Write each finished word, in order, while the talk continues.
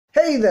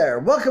Hey there,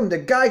 welcome to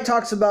Guy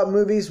Talks About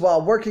Movies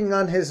while working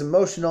on his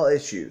emotional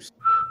issues.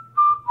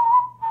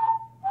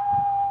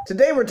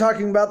 Today we're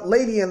talking about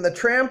Lady and the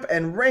Tramp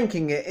and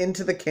ranking it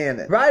into the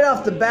canon. Right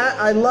off the bat,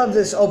 I love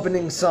this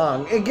opening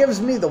song. It gives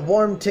me the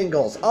warm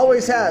tingles,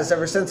 always has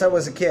ever since I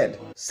was a kid.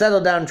 Settle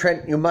down,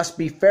 Trent, you must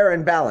be fair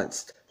and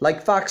balanced.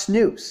 Like Fox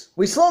News.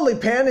 We slowly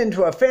pan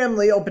into a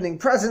family opening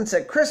presents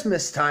at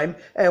Christmas time,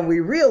 and we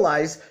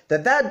realize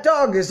that that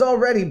dog is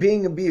already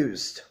being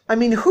abused. I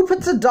mean, who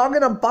puts a dog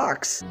in a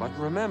box? But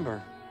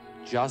remember,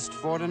 just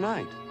for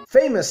tonight.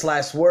 Famous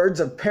last words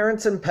of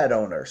parents and pet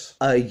owners.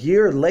 A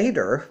year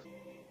later...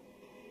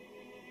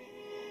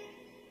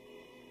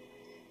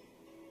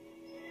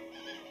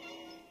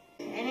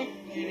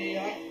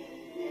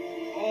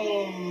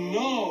 Oh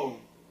no!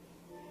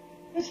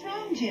 What's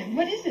wrong, Jim?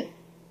 What is it?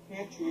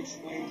 Can't you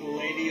explain to the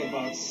lady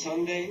about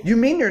Sunday? You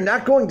mean you're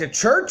not going to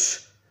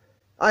church?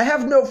 I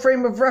have no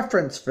frame of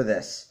reference for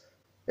this.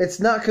 It's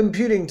not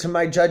computing to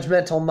my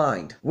judgmental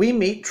mind. We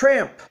meet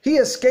Tramp. He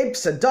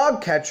escapes a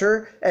dog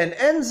catcher and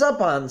ends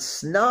up on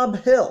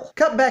Snob Hill.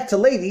 Cut back to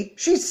Lady.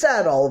 She's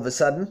sad all of a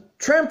sudden.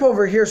 Tramp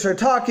overhears her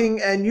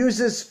talking and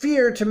uses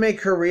fear to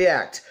make her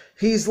react.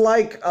 He's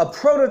like a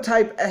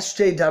prototype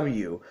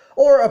SJW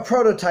or a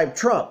prototype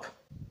Trump.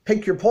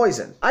 Pick your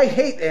poison. I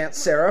hate Aunt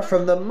Sarah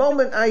from the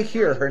moment I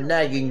hear her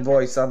nagging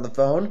voice on the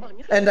phone.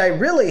 And I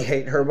really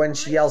hate her when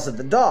she yells at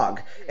the dog.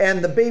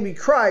 And the baby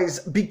cries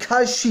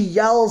because she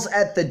yells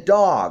at the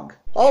dog.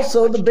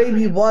 Also, the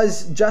baby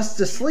was just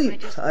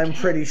asleep, I'm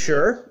pretty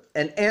sure.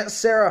 And Aunt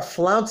Sarah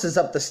flounces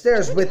up the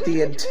stairs with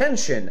the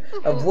intention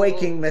of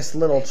waking this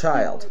little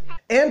child.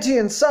 Auntie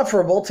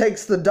Insufferable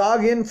takes the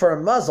dog in for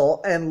a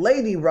muzzle, and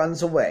Lady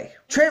runs away.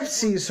 Tramp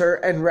sees her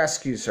and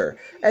rescues her,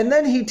 and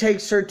then he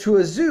takes her to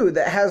a zoo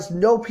that has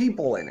no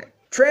people in it.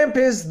 Tramp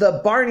is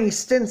the Barney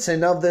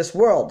Stinson of this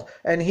world,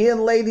 and he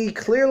and Lady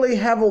clearly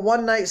have a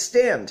one-night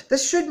stand.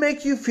 This should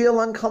make you feel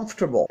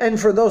uncomfortable. And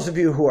for those of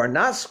you who are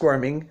not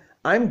squirming,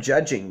 I'm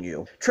judging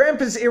you.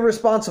 Tramp is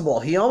irresponsible.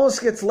 He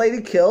almost gets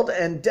Lady killed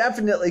and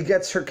definitely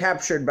gets her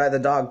captured by the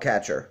dog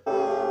catcher.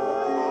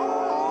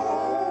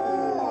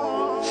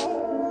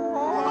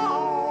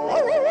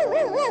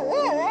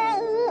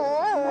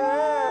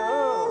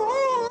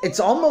 It's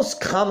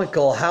almost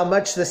comical how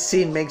much this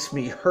scene makes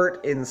me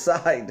hurt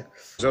inside.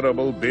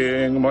 Miserable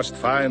being must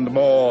find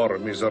more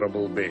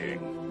miserable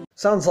being.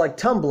 Sounds like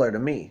Tumblr to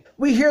me.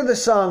 We hear the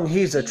song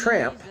He's a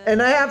Tramp,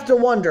 and I have to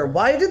wonder,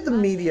 why did the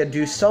media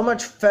do so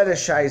much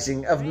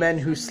fetishizing of men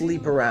who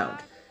sleep around?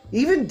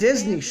 Even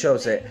Disney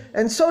shows it,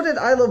 and so did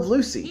I Love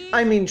Lucy.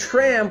 I mean,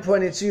 tramp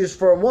when it's used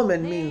for a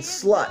woman means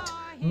slut,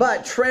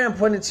 but tramp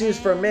when it's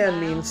used for a man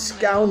means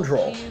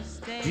scoundrel.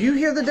 Do you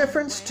hear the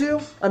difference too?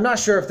 I'm not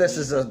sure if this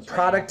is a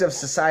product of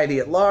society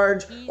at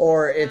large,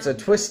 or it's a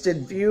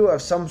twisted view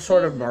of some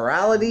sort of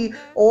morality,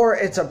 or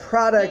it's a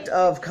product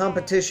of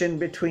competition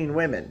between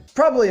women.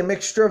 Probably a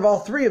mixture of all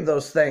three of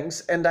those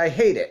things, and I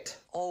hate it.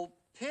 Oh,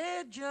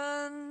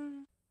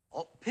 pigeon.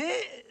 Oh,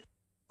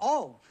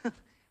 Oh. Oh,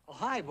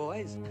 hi,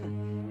 boys.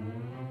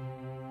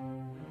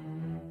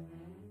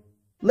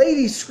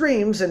 Lady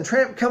screams and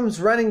Tramp comes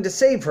running to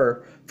save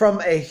her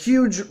from a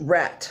huge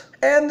rat.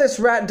 And this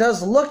rat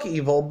does look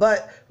evil,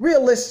 but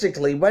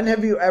realistically, when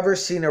have you ever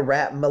seen a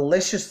rat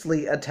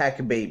maliciously attack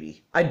a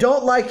baby? I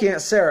don't like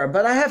Aunt Sarah,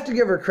 but I have to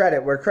give her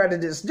credit where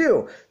credit is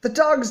due. The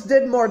dogs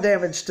did more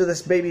damage to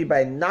this baby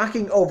by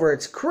knocking over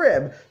its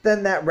crib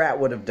than that rat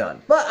would have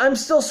done. But I'm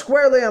still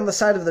squarely on the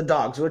side of the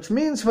dogs, which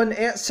means when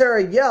Aunt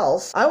Sarah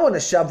yells, I want to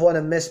shove one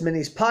of Miss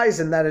Minnie's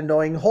pies in that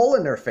annoying hole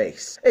in her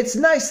face. It's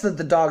nice that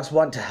the dogs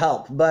want to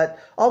help, but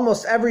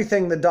almost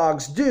everything the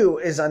dogs do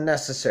is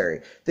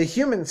unnecessary. The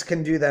humans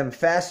can do them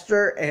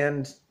faster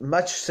and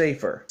much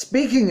safer.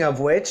 Speaking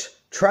of which,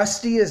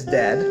 Trusty is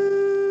dead.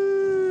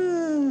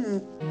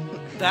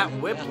 That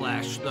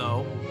whiplash,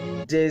 though.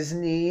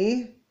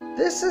 Disney,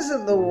 this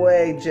isn't the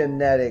way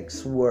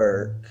genetics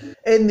work.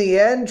 In the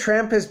end,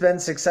 Tramp has been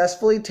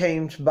successfully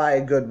tamed by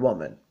a good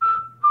woman.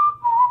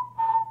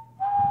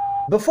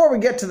 Before we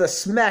get to the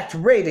smacked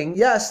rating,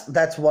 yes,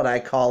 that's what I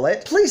call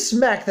it, please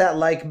smack that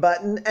like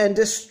button and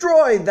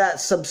destroy that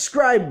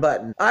subscribe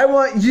button. I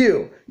want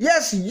you,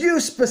 yes, you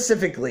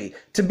specifically,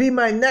 to be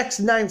my next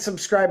 9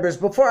 subscribers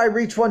before I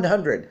reach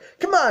 100.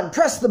 Come on,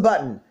 press the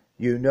button.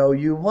 You know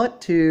you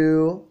want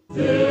to.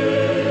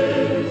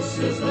 This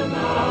is the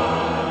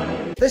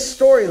night. This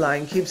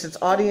storyline keeps its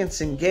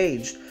audience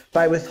engaged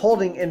by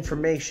withholding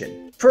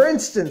information. For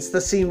instance, the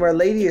scene where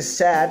Lady is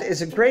sad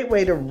is a great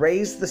way to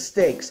raise the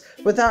stakes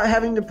without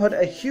having to put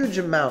a huge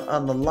amount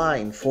on the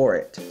line for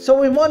it. So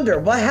we wonder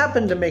what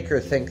happened to make her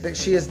think that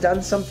she has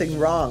done something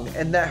wrong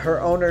and that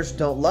her owners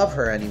don't love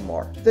her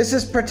anymore. This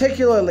is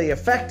particularly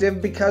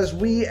effective because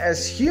we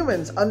as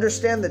humans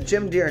understand that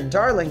Jim, Dear, and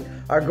Darling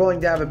are going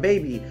to have a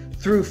baby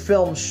through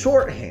film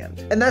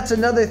shorthand. And that's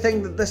another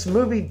thing that this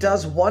movie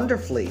does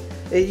wonderfully.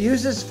 It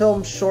uses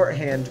film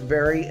shorthand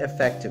very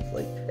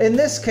effectively. In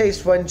this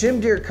case, when Jim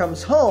Deere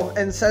comes home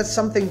and says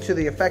something to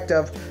the effect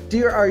of,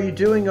 "Dear, are you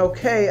doing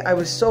okay? I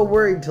was so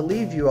worried to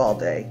leave you all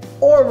day."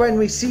 Or when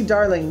we see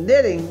Darling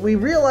knitting, we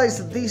realize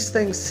that these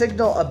things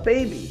signal a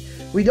baby.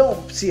 We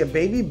don't see a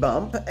baby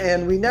bump,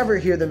 and we never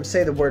hear them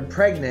say the word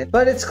pregnant,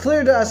 but it's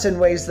clear to us in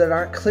ways that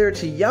aren't clear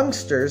to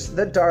youngsters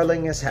that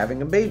Darling is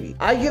having a baby.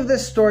 I give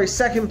this story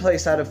second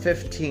place out of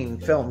 15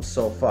 films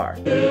so far.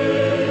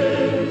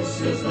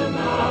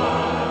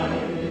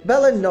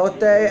 Bella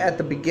Notte at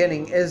the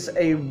beginning is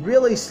a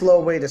really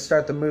slow way to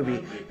start the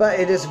movie, but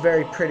it is a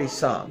very pretty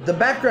song. The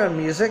background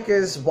music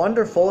is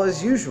wonderful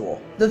as usual.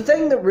 The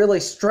thing that really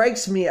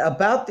strikes me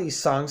about these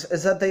songs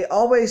is that they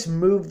always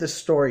move the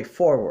story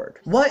forward.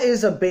 What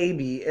Is a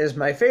Baby is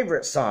my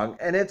favorite song,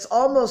 and it's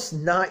almost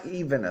not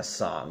even a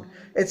song.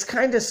 It's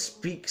kind of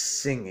speak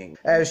singing.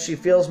 As she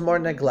feels more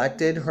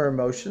neglected, her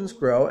emotions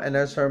grow, and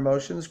as her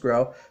emotions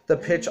grow, the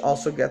pitch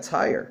also gets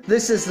higher.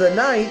 This Is the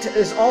Night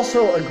is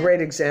also a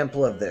great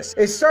example of this.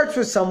 It starts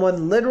with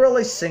someone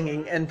literally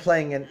singing and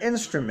playing an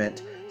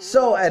instrument,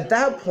 so at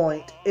that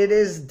point, it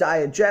is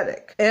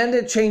diegetic, and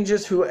it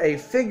changes to a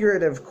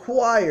figurative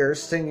choir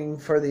singing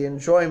for the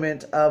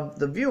enjoyment of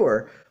the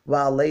viewer,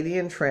 while Lady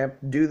and Tramp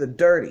do the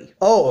dirty.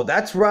 Oh,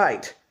 that's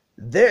right.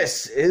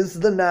 This is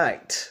the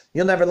night.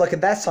 You'll never look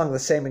at that song the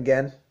same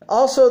again.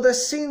 Also,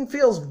 this scene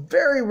feels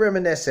very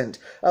reminiscent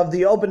of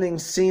the opening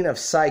scene of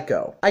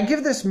Psycho. I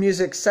give this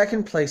music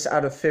second place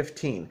out of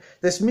 15.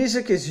 This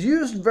music is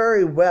used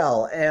very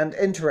well, and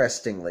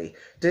interestingly,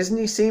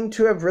 Disney seemed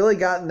to have really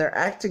gotten their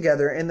act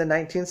together in the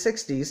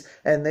 1960s,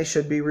 and they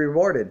should be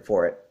rewarded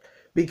for it.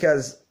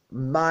 Because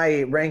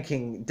my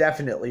ranking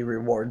definitely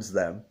rewards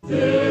them.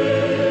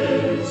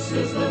 This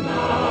is the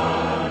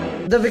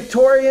night. The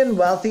Victorian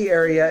wealthy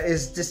area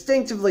is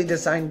distinctively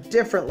designed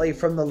differently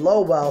from the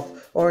low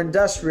wealth or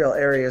industrial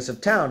areas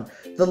of town.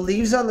 The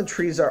leaves on the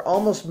trees are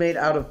almost made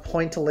out of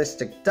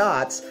pointillistic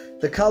dots.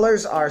 The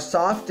colors are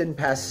soft and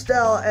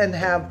pastel and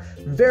have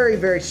very,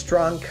 very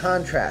strong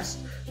contrast.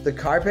 The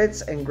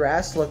carpets and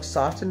grass look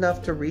soft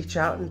enough to reach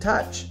out and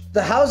touch.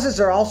 The houses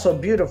are also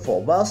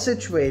beautiful, well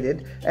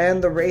situated,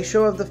 and the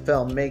ratio of the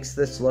film makes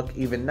this look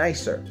even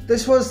nicer.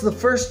 This was the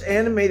first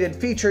animated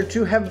feature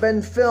to have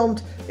been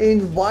filmed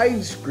in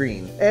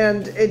widescreen,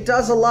 and it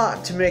does a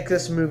lot to make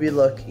this movie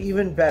look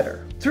even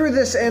better. Through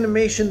this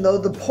animation, though,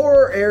 the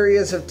poorer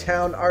areas of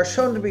town are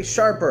shown to be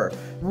sharper,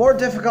 more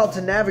difficult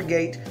to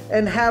navigate,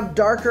 and have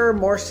darker,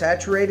 more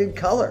saturated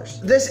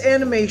colors. This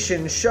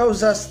animation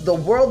shows us the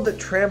world that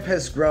Tramp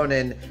has grown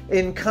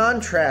in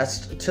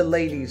contrast to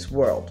Lady's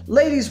world.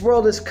 Lady's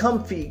world is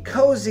comfy,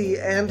 cozy,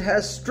 and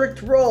has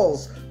strict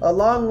roles,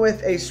 along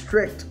with a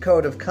strict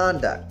code of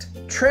conduct.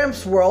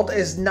 Tramp's world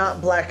is not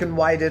black and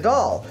white at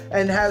all,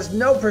 and has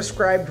no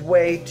prescribed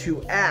way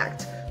to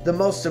act. The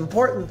most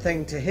important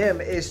thing to him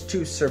is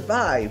to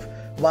survive,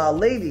 while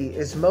Lady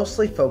is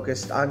mostly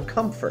focused on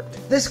comfort.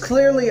 This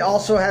clearly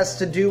also has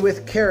to do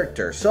with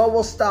character, so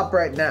we'll stop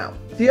right now.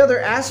 The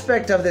other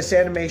aspect of this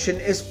animation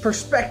is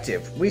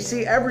perspective. We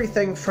see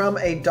everything from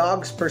a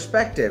dog's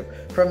perspective.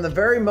 From the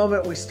very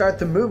moment we start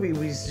the movie,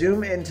 we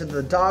zoom into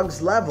the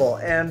dog's level,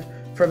 and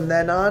from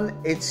then on,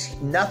 it's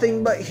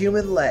nothing but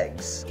human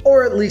legs.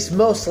 Or at least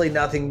mostly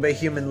nothing but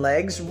human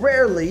legs.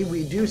 Rarely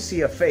we do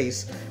see a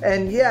face,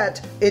 and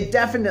yet it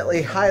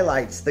definitely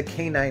highlights the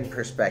canine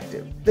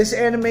perspective. This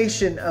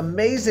animation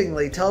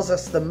amazingly tells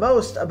us the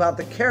most about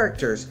the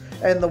characters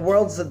and the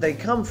worlds that they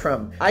come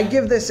from. I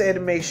give this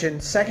animation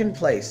second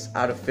place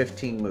out of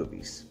 15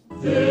 movies.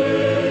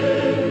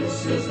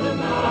 This is the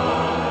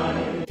night.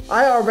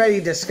 I already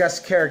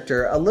discussed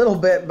character a little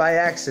bit by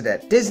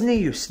accident. Disney,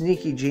 you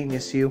sneaky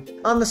genius, you.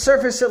 On the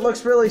surface, it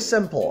looks really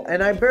simple,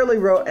 and I barely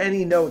wrote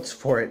any notes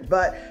for it,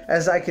 but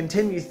as I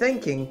continue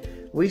thinking,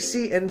 we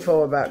see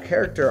info about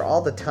character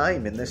all the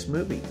time in this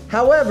movie.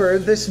 However,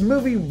 this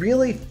movie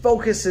really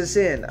focuses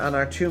in on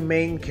our two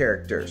main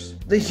characters.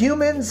 The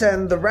humans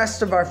and the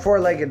rest of our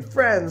four-legged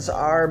friends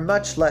are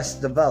much less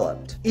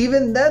developed.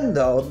 Even then,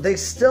 though, they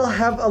still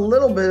have a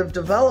little bit of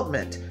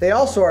development. They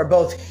also are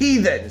both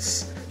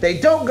heathens. They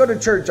don't go to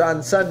church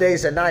on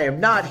Sundays, and I am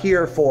not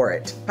here for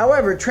it.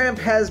 However, Tramp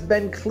has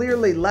been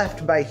clearly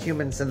left by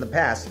humans in the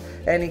past,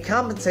 and he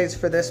compensates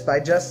for this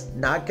by just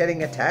not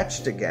getting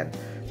attached again.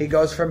 He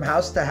goes from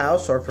house to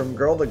house or from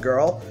girl to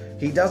girl.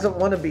 He doesn't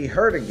want to be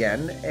hurt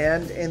again,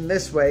 and in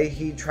this way,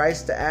 he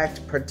tries to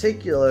act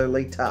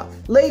particularly tough.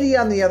 Lady,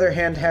 on the other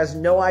hand, has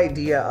no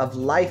idea of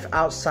life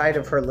outside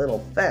of her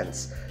little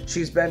fence.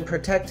 She's been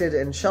protected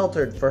and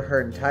sheltered for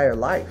her entire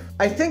life.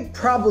 I think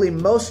probably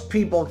most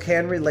people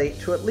can relate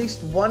to at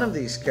least one of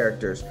these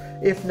characters,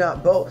 if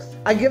not both.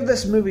 I give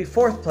this movie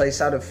fourth place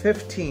out of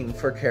 15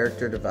 for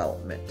character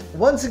development.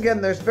 Once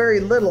again, there's very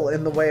little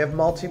in the way of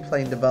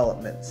multiplane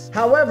developments.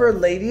 However,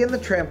 Lady and the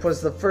Tramp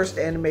was the first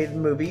animated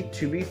movie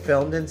to be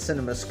filmed in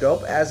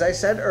CinemaScope, as I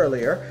said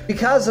earlier.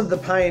 Because of the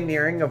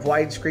pioneering of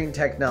widescreen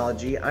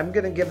technology, I'm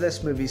going to give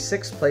this movie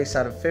sixth place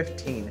out of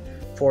 15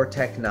 for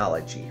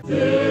technology.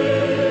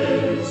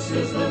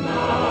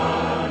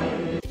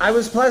 I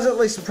was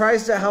pleasantly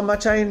surprised at how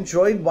much I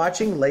enjoyed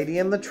watching Lady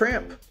and the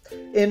Tramp.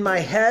 In my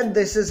head,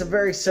 this is a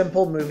very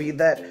simple movie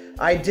that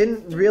I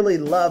didn't really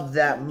love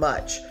that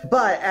much.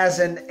 But as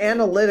an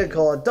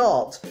analytical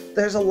adult,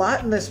 there's a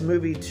lot in this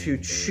movie to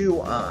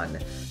chew on,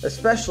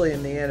 especially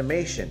in the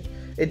animation.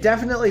 It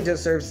definitely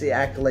deserves the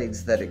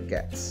accolades that it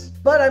gets.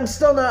 But I'm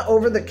still not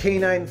over the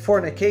canine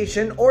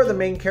fornication or the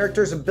main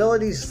character's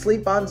ability to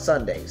sleep on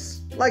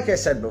Sundays. Like I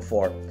said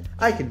before,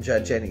 I can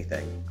judge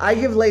anything. I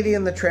give Lady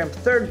and the Tramp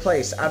 3rd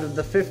place out of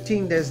the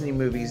 15 Disney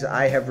movies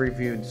I have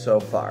reviewed so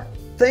far.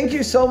 Thank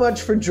you so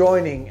much for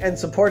joining and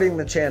supporting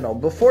the channel.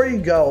 Before you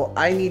go,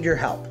 I need your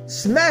help.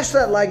 Smash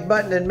that like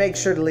button and make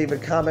sure to leave a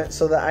comment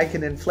so that I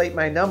can inflate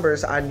my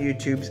numbers on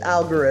YouTube's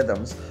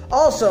algorithms.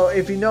 Also,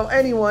 if you know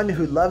anyone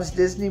who loves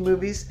Disney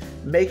movies,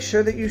 make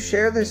sure that you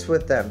share this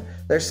with them.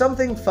 There's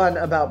something fun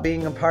about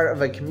being a part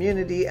of a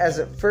community as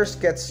it first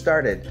gets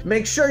started.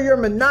 Make sure your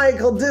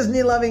maniacal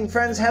Disney-loving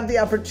friends have the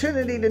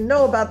opportunity to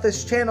know about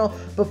this channel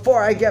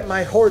before I get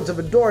my hordes of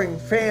adoring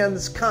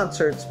fans,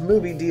 concerts,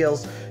 movie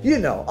deals, you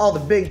know, all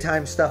the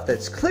big-time stuff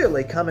that's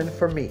clearly coming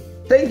for me.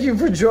 Thank you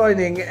for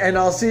joining, and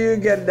I'll see you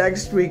again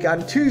next week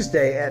on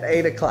Tuesday at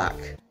 8 o'clock.